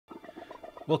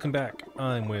Welcome back.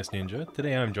 I'm West Ninja.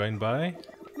 Today I'm joined by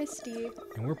Misty.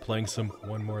 and we're playing some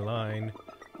One More Line.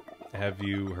 Have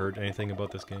you heard anything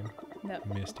about this game, No,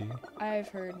 Misty? I've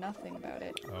heard nothing about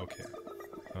it. Okay.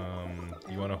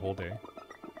 You want to hold A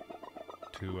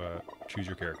to choose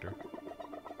your character.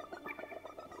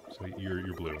 So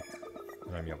you're blue,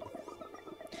 and I'm yellow.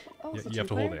 Oh, Yeah, it's a you have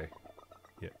to hold two-player?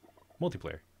 A. Yeah,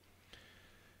 multiplayer.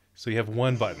 So you have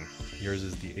one button. Yours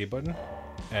is the A button,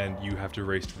 and you have to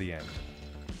race to the end.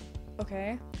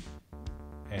 Okay.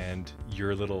 And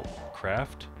your little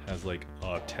craft has like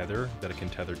a tether that it can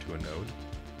tether to a node,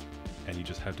 and you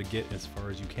just have to get as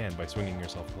far as you can by swinging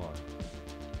yourself along.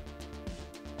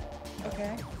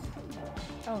 Okay.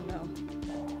 Oh no.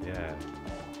 Yeah.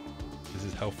 This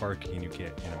is how far can you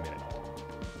get in a minute.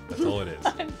 That's all it is.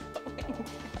 I'm going down.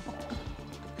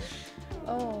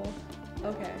 Oh.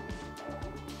 Okay.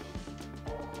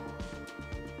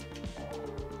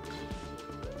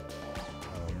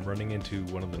 Running into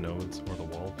one of the nodes or the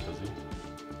wall kills you.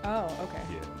 Oh, okay.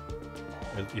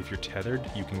 Yeah. If you're tethered,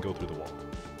 you can go through the wall.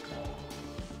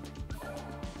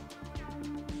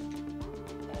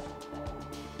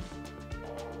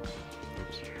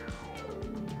 Oops.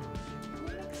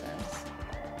 Makes sense.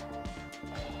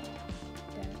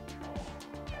 Dead.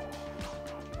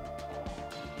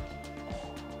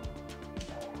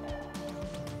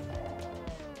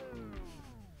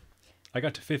 I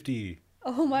got to 50.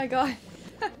 Oh my god.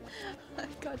 I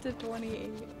got to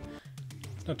 28.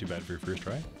 It's not too bad for your first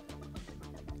try.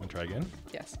 Want to try again?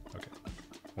 Yes. Okay.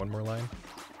 One more line.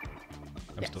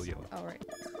 I'm still yellow. Alright.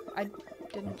 I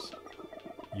didn't. Oops.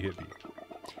 You hit B.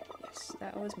 Yes,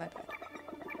 that was my bad.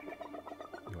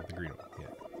 You want the green one?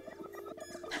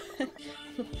 Yeah.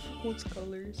 What's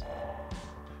colors?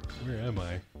 Where am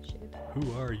I? Shit.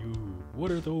 Who are you?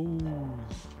 What are those?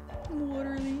 What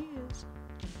are these?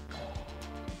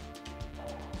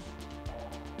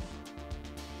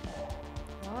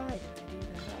 Why did I do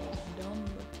that? That was dumb.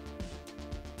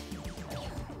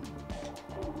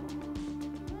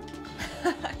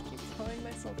 I keep throwing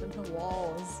myself into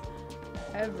walls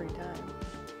every time.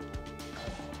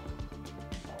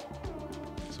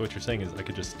 So what you're saying is I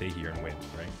could just stay here and win,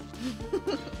 right?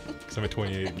 Because I'm at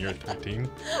 28 and you're at 13?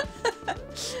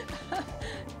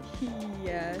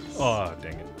 Yes. Oh,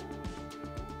 dang it.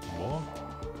 Whoa.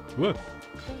 Whoa.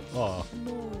 Oh.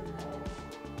 More.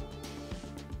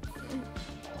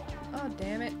 Oh,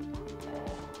 damn it.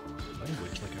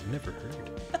 Language like I've never heard.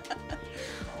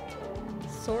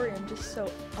 Sorry, I'm just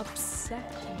so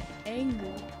upset and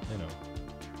angry. I know.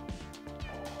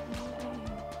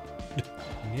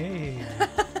 Yay.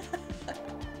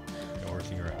 No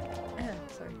horsing around.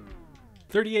 Sorry.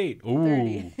 38! Ooh.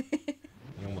 30.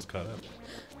 You almost caught up.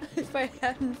 If I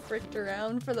hadn't fricked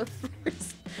around for the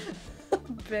first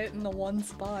bit in the one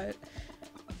spot.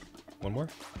 One more?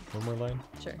 One more line?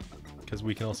 Sure. Because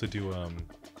we can also do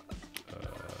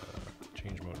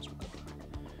change mode as well.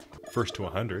 First to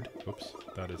 100. Oops,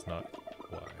 that is not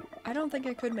Y. I don't think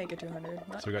I could make it to 100.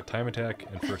 So we got time attack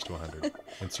and first to 100.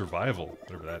 And survival,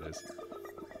 whatever that is.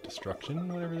 Destruction,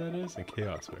 whatever that is. And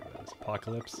chaos, whatever that is.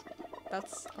 Apocalypse.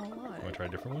 That's a lot. Want to try a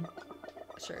different one?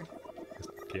 Sure.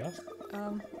 Chaos?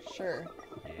 Sure.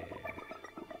 Yeah.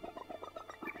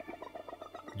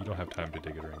 You don't have time to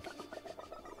dig a drink.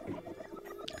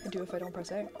 I do if I don't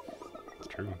press A. It's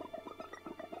true.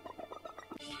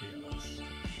 Chaos.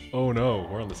 Oh no,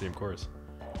 we're on the same course.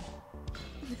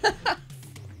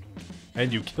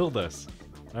 And you killed us.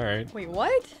 Alright. Wait,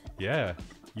 what? Yeah,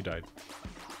 you died. Do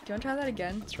you want to try that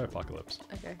again? Let's try Apocalypse.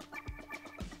 Okay.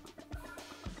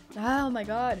 Oh my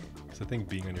god. Because I think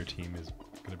being on your team is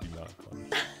going to be not fun.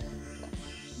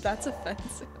 That's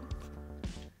offensive.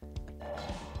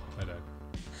 I died.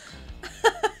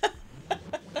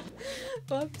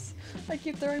 Whoops. I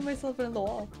keep throwing myself into the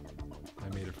wall. I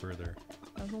made it further.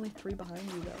 I was only 3 behind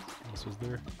you though. What else was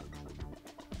there?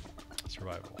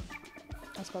 Survival.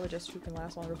 That's probably just who can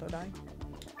last longer without dying.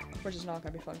 Which is not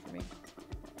gonna be fun for me.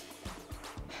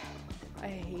 I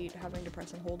hate having to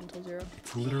press and hold until 0.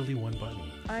 It's literally one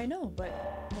button. I know, but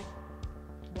like,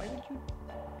 why would you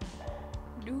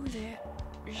do that?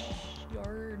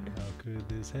 Yard. How could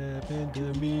this happen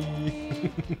to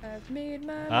me? I've made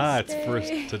my It's mistake.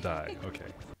 first to die.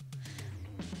 Okay.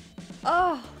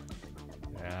 Oh,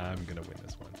 Yeah, I'm going to win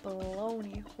this one.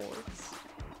 baloney horse.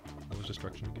 What was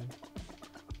destruction again?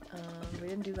 We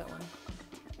didn't do that one.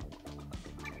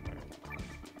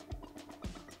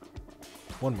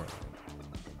 One more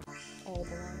line. All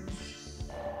the lines.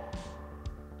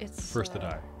 It's First to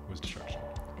die was destruction.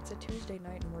 It's a Tuesday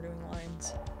night and we're doing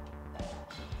lines.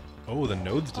 Oh, the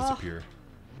nodes disappear.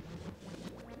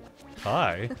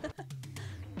 Hi.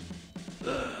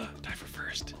 Die for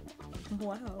first.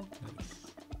 Wow.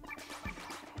 Nice.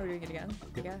 Are we doing it again?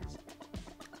 I guess.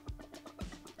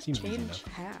 Seems easy Change enough.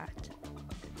 hat.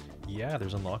 Yeah,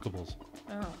 there's unlockables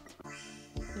Oh.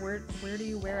 Where do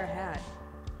you wear a hat?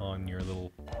 on your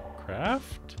little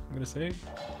craft, I'm gonna say.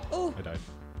 Oh! I died.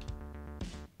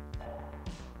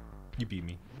 You beat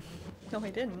me. No, I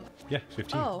didn't. Yeah,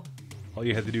 15. Oh. All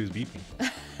you had to do is beat me.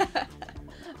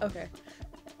 Okay.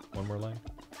 One more line?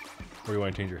 Or you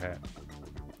want to change your hat?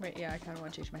 Wait, yeah, I kind of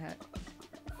want to change my hat.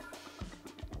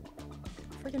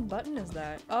 What freaking button is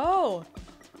that? Oh!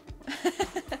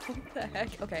 What the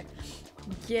heck? Okay.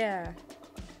 Yeah.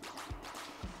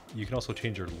 You can also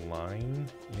change your line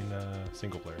in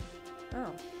single player.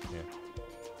 Oh. Yeah.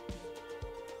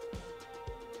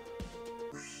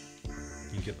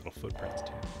 You can get little footprints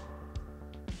too.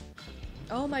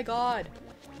 Oh my god!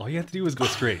 All you have to do is go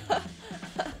straight.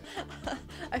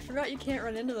 I forgot you can't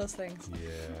run into those things. Yeah.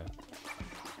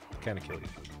 Kind of kill you.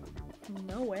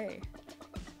 No way.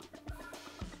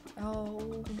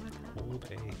 Oh my god. Hold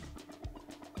A.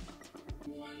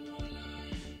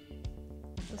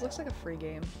 This looks like a free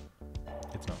game.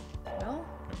 It's not. No?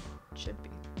 It should be.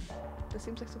 This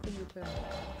seems like something you would play on.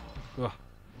 Ugh.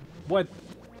 What?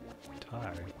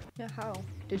 Tie. Yeah, how?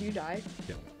 Did you die?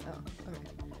 Yeah. Oh, okay.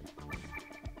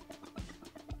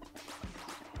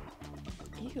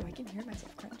 Ew, I can hear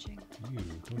myself crunching. You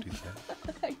don't do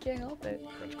that. I can't help it.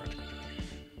 Crunch, crunch, crunch.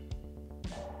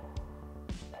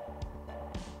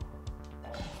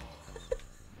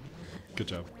 Good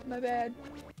job. My bad.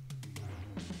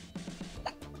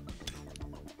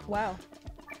 Wow.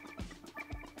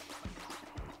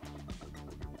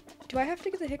 Do I have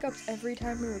to get the hiccups every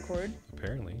time we record?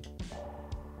 Apparently.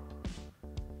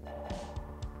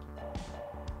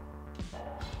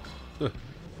 Ugh.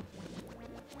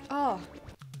 Oh.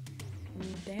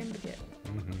 Damn it.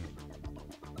 Mm-hmm.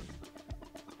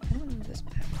 I don't know this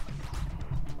bad.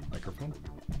 Microphone?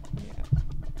 Yeah.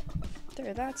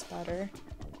 There, that's better.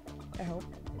 I hope.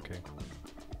 Okay.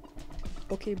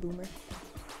 Okay, boomer.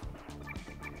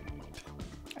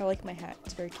 I like my hat.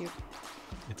 It's very cute.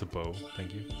 It's a bow,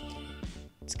 thank you.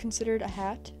 It's considered a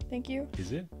hat. Thank you.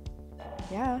 Is it?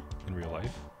 Yeah. In real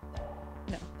life?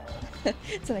 No.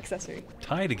 It's an accessory.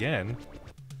 Tied again?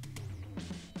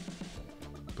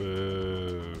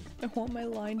 Boo. I want my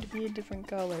line to be a different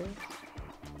color.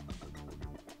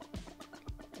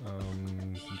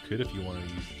 You could if you wanted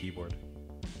to use the keyboard.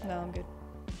 No, I'm good.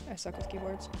 I suck with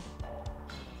keyboards.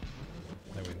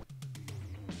 I win.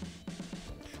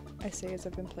 I say as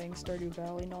I've been playing Stardew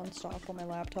Valley non-stop on my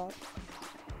laptop.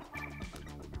 You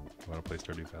want to play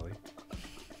Stardew Valley?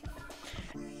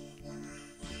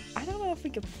 I don't know if we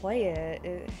could play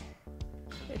it.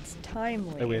 It's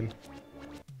timely. I win.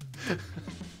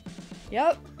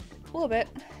 Yep. A little bit.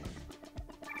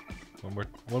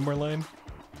 One more line?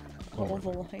 All the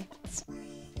lights.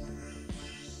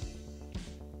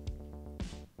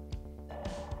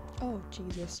 Oh,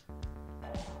 Jesus.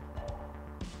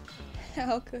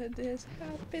 How could this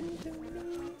happen to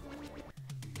me?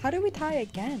 How do we tie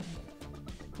again?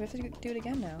 We have to do it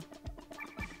again now.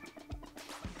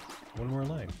 One more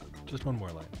line. Just one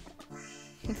more line.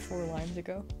 4 lines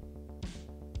ago.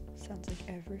 Sounds like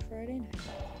every Friday night.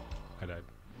 I died.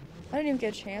 I didn't even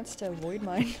get a chance to avoid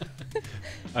mine.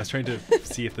 I was trying to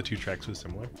see if the two tracks were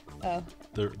similar. Oh.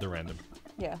 They're random.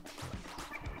 Yeah.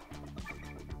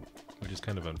 Which is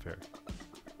kind of unfair.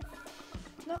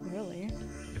 Not really.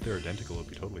 If they're identical, it'd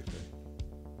be totally fair.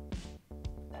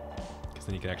 Because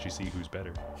then you can actually see who's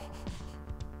better.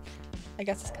 I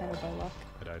guess it's kind of by luck.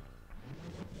 I died.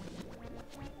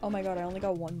 Oh my god, I only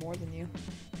got 1 more than you.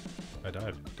 I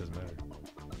died. Doesn't matter.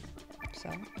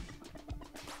 So.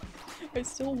 I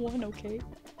still won, okay?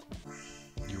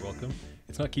 You're welcome.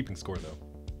 It's not keeping score though.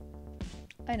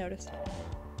 I noticed.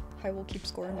 I will keep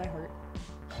score in my heart.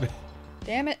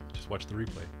 Damn it! Just watch the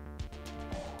replay.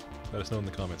 Let us know in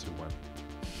the comments who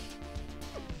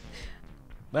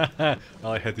won.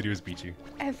 All I had to do was beat you.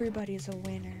 Everybody's a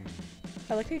winner.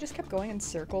 I like how you just kept going in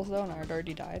circles though and I'd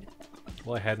already died.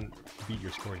 Well, I hadn't beat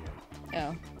your score yet.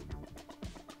 Oh.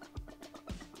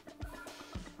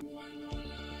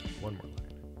 One more line.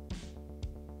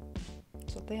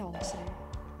 That's what they all say.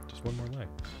 Just one more line.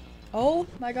 Oh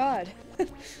my god.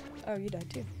 Oh, you died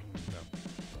too. No.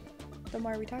 Then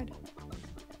why are we tied?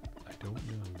 I don't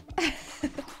know. I'm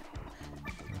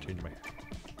gonna change my hat.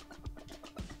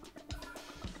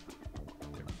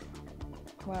 There we go.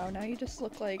 Wow, now you just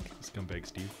look like... Scumbag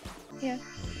Steve. Yeah. You know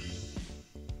what I mean?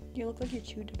 You look like you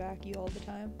chew tobacco all the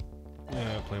time.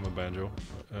 Yeah, I play my banjo.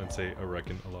 I'd say I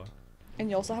reckon a lot. And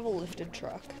you also have a lifted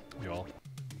truck. Y'all,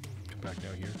 come back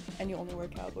now here. And you only wear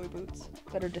cowboy boots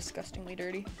that are disgustingly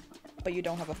dirty. but you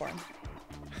don't have a farm.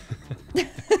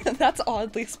 That's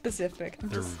oddly specific.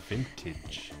 They're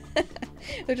vintage.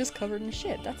 They're just covered in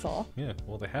shit, that's all. Yeah,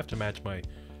 well, they have to match my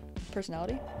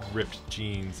Personality? ripped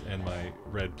jeans and my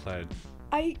red plaid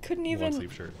I couldn't long even...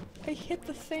 sleeve shirt. I hit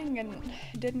the thing and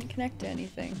it didn't connect to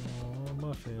anything. Oh,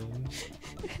 muffin.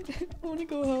 I want to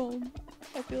go home.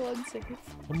 I feel unsafe.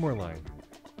 One more line.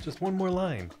 Just one more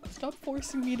line. Stop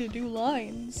forcing me to do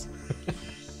lines.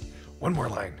 One more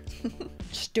line.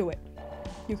 Just do it.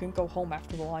 You can go home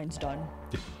after the line's done.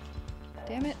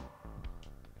 Damn it.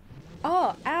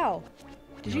 Oh, ow.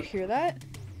 Did you hear that?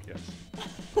 Yes.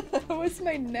 That was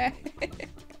my neck.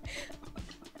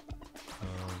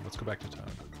 Let's go back to time.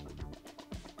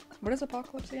 What is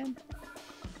Apocalypse again?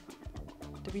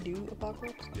 Did we do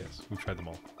Apocalypse? Yes, we've tried them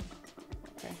all.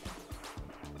 Okay.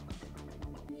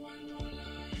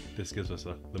 This gives us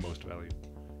the most value.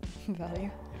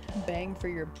 Value? Bang for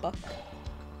your buck.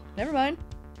 Never mind.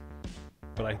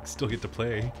 But I still get to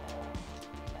play.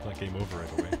 Not game over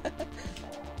right away.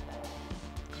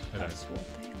 I died. That's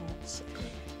what they all say.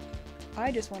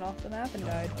 I just went off the map and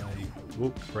died.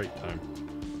 Whoop, right time.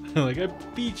 Like, I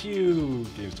beat you!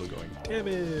 Game's still going. Damn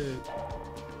it!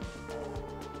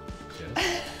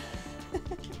 Yes.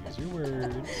 Use your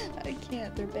words. I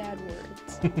can't, they're bad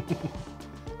words.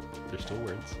 They're still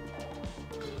words.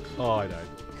 Oh, I died.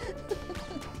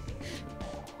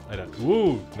 I died.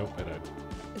 Woo! Nope, I died.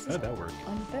 Is How this did that work?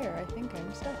 unfair? I think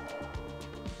I'm stuck.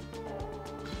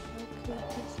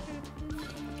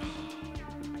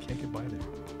 Can't get by there.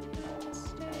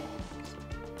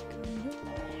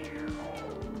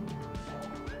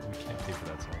 We can't pay for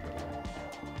that song, by the way.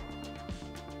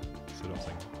 So don't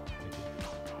sing it.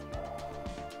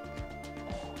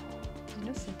 Thank You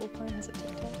know Simple Plan has a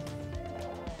TikTok?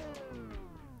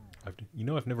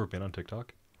 I've never been on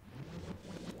TikTok.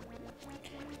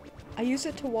 I use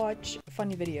it to watch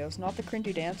funny videos, not the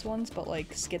cringy dance ones, but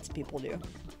like skits people do.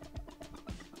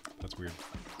 That's weird.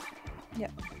 Yeah.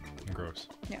 And gross.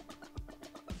 Yeah.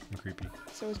 And creepy.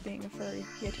 So is being a furry,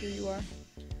 yet here you are.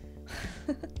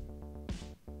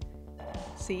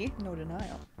 See? No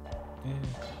denial.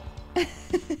 Eh.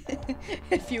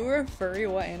 If you were a furry,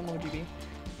 what animal would you be?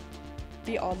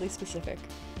 Be oddly specific.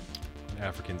 An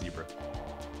African zebra.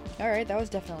 Alright, that was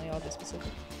definitely oddly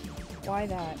specific. Why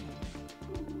that?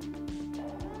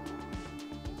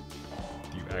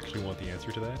 Do you actually want the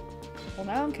answer to that? Well,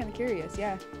 now I'm kind of curious,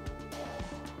 yeah.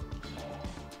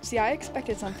 See, I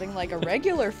expected something like a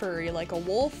regular furry, like a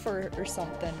wolf or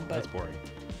something, but... That's boring.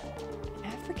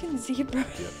 African zebra?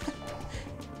 Yep.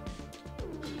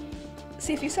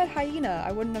 See, if you said hyena,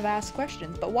 I wouldn't have asked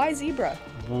questions, but why zebra?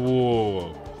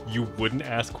 Whoa. You wouldn't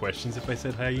ask questions if I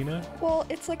said hyena? Well,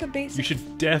 it's like a basic... You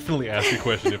should definitely ask a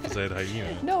question if I said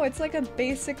hyena. No, it's like a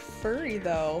basic furry,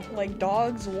 though. Like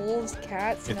dogs, wolves,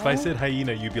 cats, If I said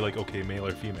hyena, you'd be like, okay, male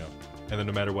or female. And then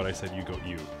no matter what I said, you go,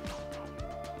 you.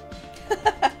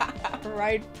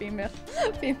 Right, female.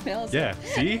 Females. Yeah,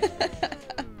 see?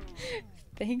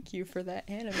 Thank you for that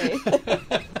anime.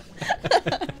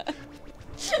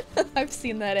 I've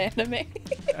seen that anime.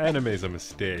 Anime's a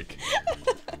mistake.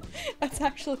 That's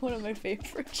actually one of my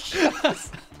favorite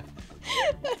shows.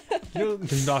 You know,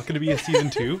 there's not going to be a season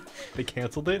 2. They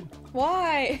canceled it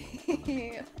Why?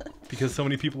 because so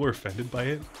many people were offended by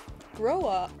it. Grow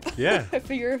up. Yeah. If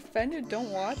you're offended,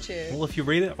 don't watch it. Well, if you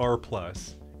rate it R+,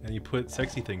 and you put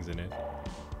sexy things in it,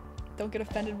 Don't get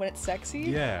offended when it's sexy.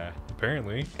 yeah,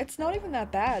 apparently. It's not even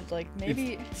that bad. Like,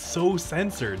 maybe... It's so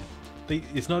censored.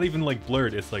 It's not even, like,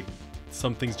 blurred. It's like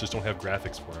some things just don't have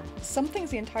graphics for them. Some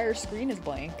things the entire screen is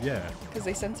blank. Yeah. Because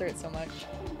they censor it so much.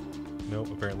 Nope,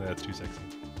 apparently that's too sexy.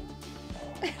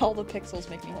 All the pixels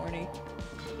make me horny.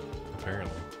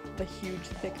 Apparently. The huge,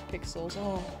 thick pixels.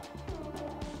 Oh.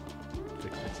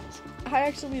 Thick pixels. I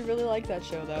actually really like that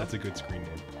show, though. That's a good screen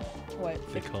name.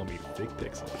 What? They call me Thick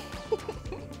Pixel.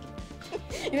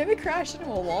 You made me crash into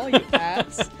a wall, you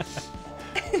ass.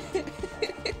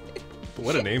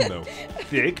 What a name, though.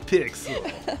 Thick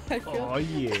Pixel. Oh,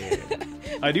 yeah.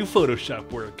 I do Photoshop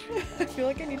work. I feel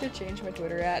like I need to change my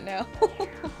Twitter at now.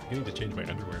 You need to change my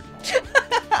underwear.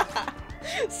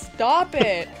 Stop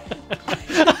it!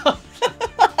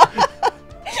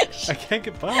 I can't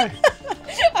get by.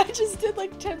 I just did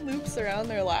like 10 loops around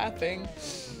there laughing.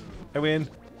 I win.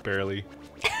 Barely.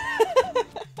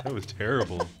 That was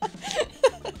terrible.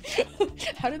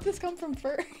 How did this come from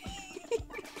fur?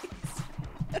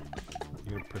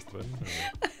 You gonna press the button?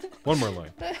 One more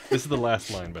line. This is the last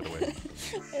line, by the way.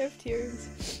 I have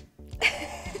tears.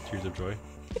 Tears of joy.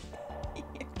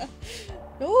 Yeah.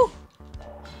 Oh!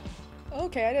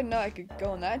 Okay, I didn't know I could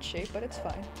go in that shape, but it's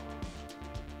fine.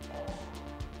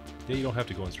 Yeah, you don't have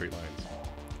to go in straight lines.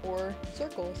 or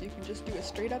circles. You can just do a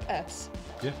straight up S.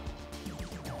 Yeah.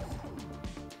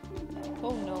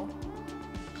 Oh no.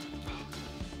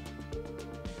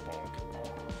 Bonk.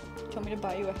 Do you want me to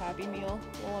buy you a Happy Meal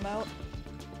while I'm out?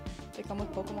 They come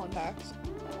with Pokemon packs.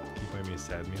 Can you buy me a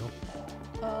sad meal?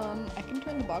 I can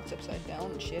turn the box upside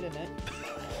down and shit in it.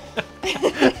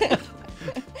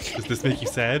 Does this make you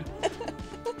sad?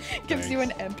 Gives you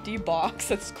Thanks. an empty box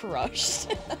that's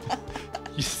crushed.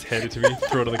 You just hand it to me,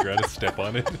 throw it on the ground, and step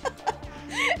on it.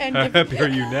 and, How give- happy are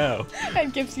you now?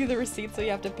 and gives you the receipt so you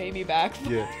have to pay me back.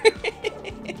 Yeah.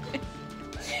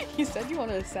 You said you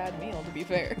wanted a sad meal, to be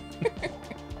fair.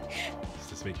 Does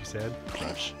this make you sad?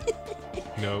 Crush.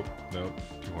 Nope. Nope.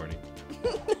 Too horny.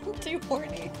 Too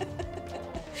horny.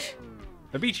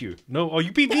 I beat you. No. Oh,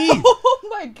 you beat me.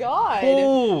 Oh my god!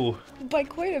 Oh. By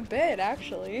quite a bit,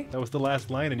 actually. That was the last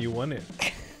line, and you won it.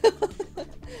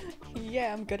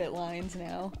 Yeah, I'm good at lines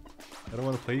now. I don't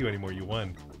want to play you anymore. You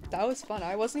won. That was fun.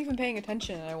 I wasn't even paying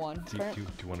attention and I won. Do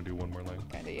you want to do one more line?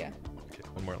 Kinda, yeah. Okay,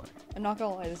 one more line. I'm not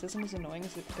gonna lie, this isn't as annoying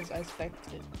as I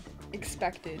expected.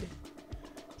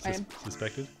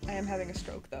 Suspected? I am having a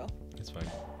stroke, though. It's fine.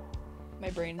 My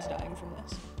brain's dying from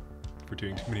this. For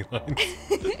doing too many lines.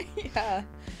 Yeah.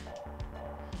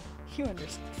 You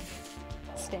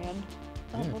understand.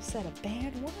 I Yeah. almost said a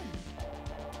bad word.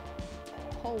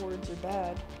 All words are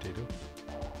bad. Potato?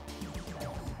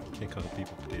 Can't call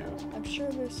people potatoes. I'm sure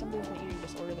there's somebody with an eating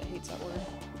disorder that hates that word.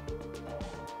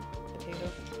 Potato.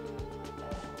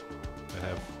 I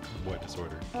have what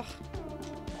disorder? Ugh.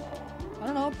 I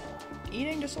don't know.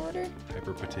 Eating disorder?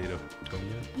 Hyper potato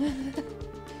tomia?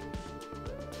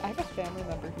 I have a family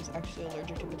member who's actually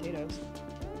allergic to potatoes.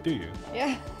 Do you?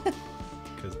 Yeah.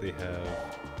 Because they have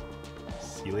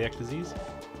celiac disease?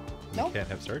 Nope. They can't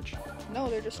have starch? No,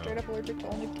 they're just straight up allergic to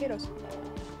only potatoes.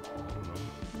 I don't know.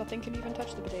 Nothing can even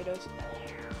touch the potatoes.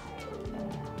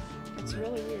 It's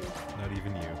really weird. Not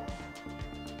even you.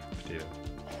 Potato.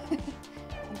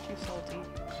 I'm too salty.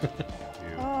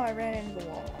 Ew. Oh, I ran into the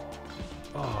wall.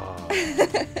 Oh.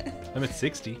 I'm at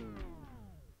 60.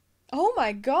 Oh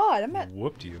my god, I'm at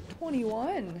Whooped you.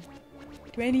 21.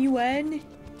 21? Did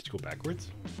you go backwards?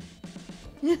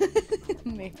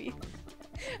 Maybe.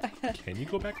 Can you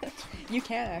go backwards? You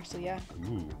can actually, yeah.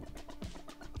 Ooh.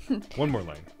 One more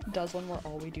line. Does one where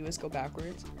all we do is go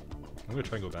backwards? I'm gonna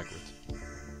try and go backwards.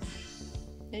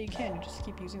 Yeah, you can. You just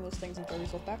keep using those things and throw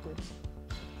yourself backwards.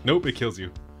 Nope, it kills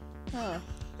you. Huh.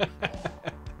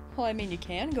 Well, I mean, you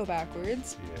can go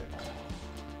backwards. Yeah.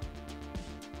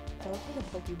 I look like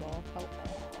a Pokeball.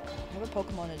 I have a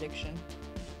Pokemon addiction.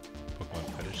 Pokemon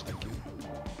fetish, thank you.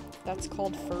 That's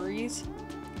called furries.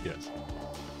 Yes.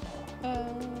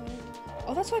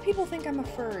 Oh, that's why people think I'm a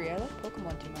furry. I like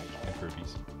Pokemon too much. And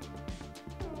Furbies.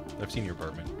 I've seen your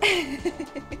apartment.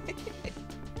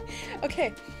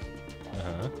 Okay,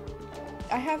 Uh-huh.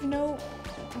 I have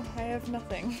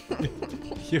nothing.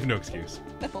 You have no excuse.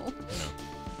 No. No.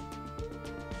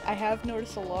 I have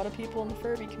noticed a lot of people in the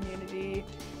Furby community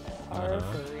are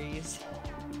Uh-huh. furries.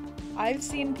 I've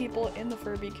seen people in the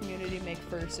Furby community make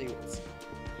fursuits.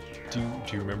 Do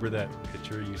you remember that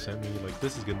picture you sent me? Like,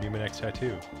 this is gonna be my next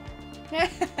tattoo. The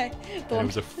And it one-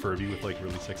 was a Furby with like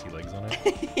really sexy legs on it.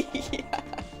 Yeah.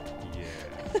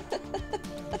 Yeah.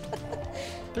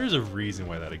 There's a reason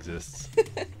why that exists.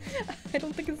 I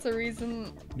don't think it's the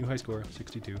reason New high score,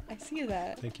 62. I see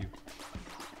that. Thank you.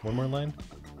 One more line?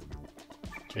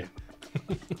 Yeah.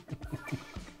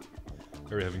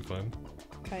 Are we having fun?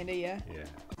 Kinda, yeah. Yeah.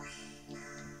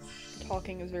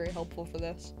 Talking is very helpful for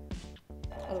this.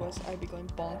 Otherwise, I'd be going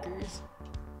bonkers.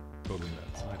 Totally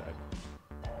nuts. I died.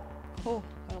 Oh,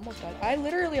 I almost died. I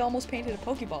literally almost painted a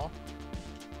Pokeball.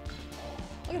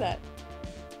 Look at that.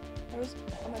 I'm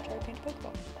gonna try to paint a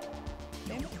Pokeball.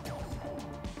 Damn it.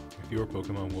 If you were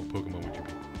Pokemon, what Pokemon would you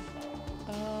be?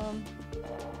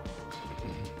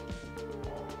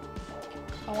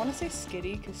 I want to say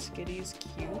Skitty because Skitty's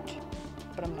cute,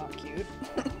 but I'm not cute.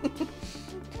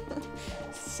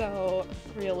 So,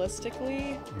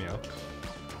 realistically, Meow.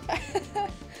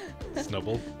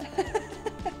 Snubble.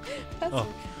 that's Oh.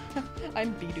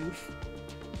 I'm Bidoof.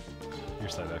 You're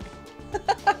Psyduck.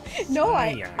 No, I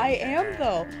am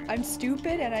though. I'm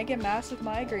stupid and I get massive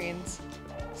migraines.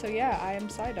 So yeah, I am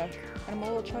Psyduck. And I'm a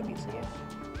little chubby, so yeah.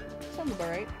 Sounds about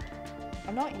right.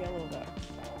 I'm not yellow though.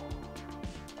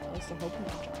 At least I hope I'm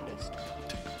not jaundiced.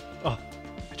 Oh,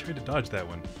 I tried to dodge that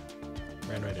one.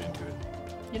 Ran right into it.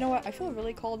 You know what? I feel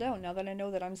really called out now that I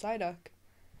know that I'm Psyduck.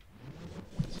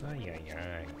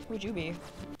 Who'd you be?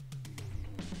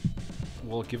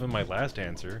 Well, given my last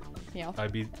answer, Yeah.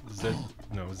 I'd be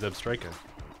Zebstrika.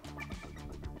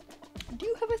 Do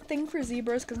you have a thing for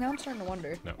zebras? Because now I'm starting to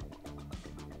wonder. No.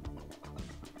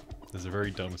 There's a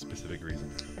very dumb specific reason.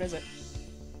 What is it?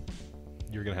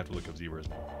 You're gonna have to look up zebras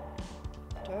now.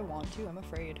 Do I want to? I'm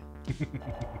afraid.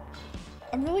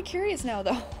 I'm really curious now,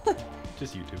 though.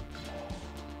 Just YouTube.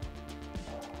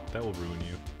 That will ruin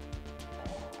you.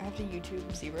 I have to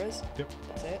YouTube zebras? Yep.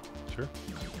 That's it? Sure.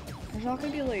 There's not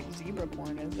gonna be, like, zebra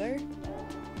porn, is there?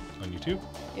 On YouTube?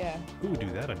 Yeah. Ooh, do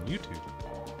that on YouTube.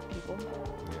 People?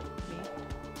 Yeah. Me?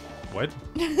 What?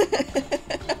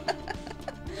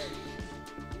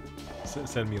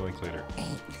 Send me a link later.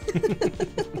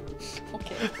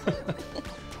 Okay.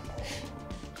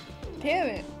 Damn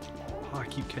it. Oh, I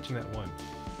keep catching that one.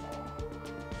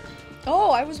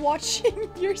 Oh, I was watching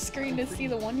your screen to see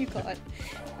the one you caught.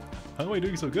 How am I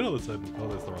doing so good all of a sudden? Oh,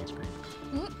 that's the wrong screen.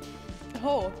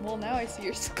 Oh, well now I see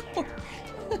your score.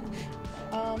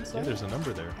 So Yeah, there's a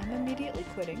number there. I'm immediately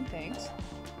quitting, thanks.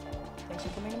 Thanks for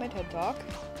coming to my TED Talk.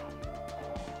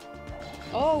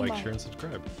 Oh Like, my share, and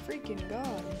subscribe. freaking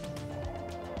god.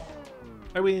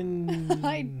 I win!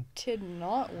 I did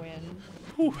not win.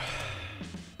 Whew.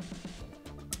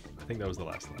 I think that was the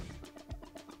last line.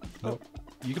 Nope.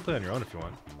 You can play on your own if you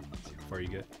want. See how far you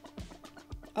get.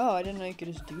 Oh, I didn't know you could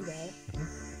just do that.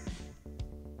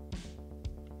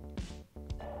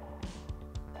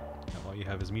 Now all you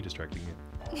have is me distracting you.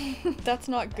 That's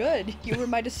not good. You were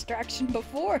my distraction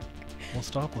before. Well,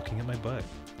 stop looking at my butt.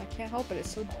 I can't help it. It's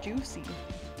so juicy.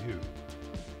 Ew.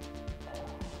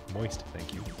 Moist,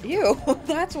 thank you. Ew,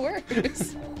 that's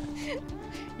worse.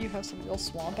 You have some real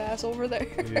swamp ass over there.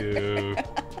 Ew.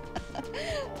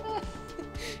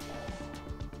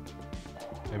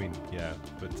 I mean, yeah,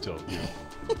 but still, ew.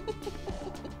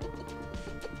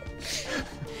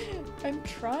 I'm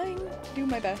trying to do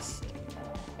my best,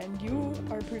 and you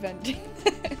are preventing.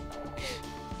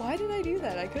 Why did I do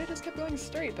that? I could have just kept going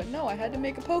straight, but no, I had to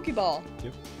make a Pokeball.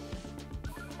 Yep.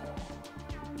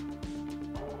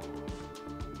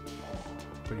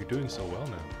 But you're doing so well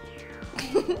now.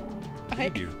 What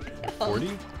did you do?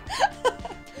 40?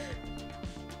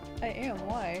 I am.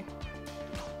 Why?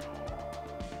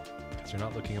 Because you're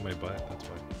not looking at my butt, that's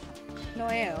why. No,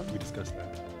 I am. We discussed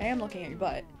that. I am looking at your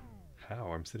butt. How?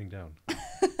 I'm sitting down.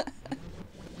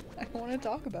 I want to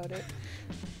talk about it.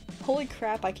 Holy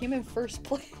crap, I came in first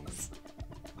place.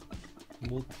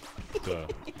 Well, duh.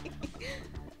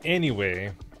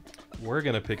 Anyway, we're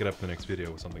gonna pick it up in the next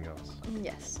video with something else.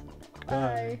 Yes.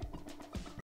 Bye. Bye.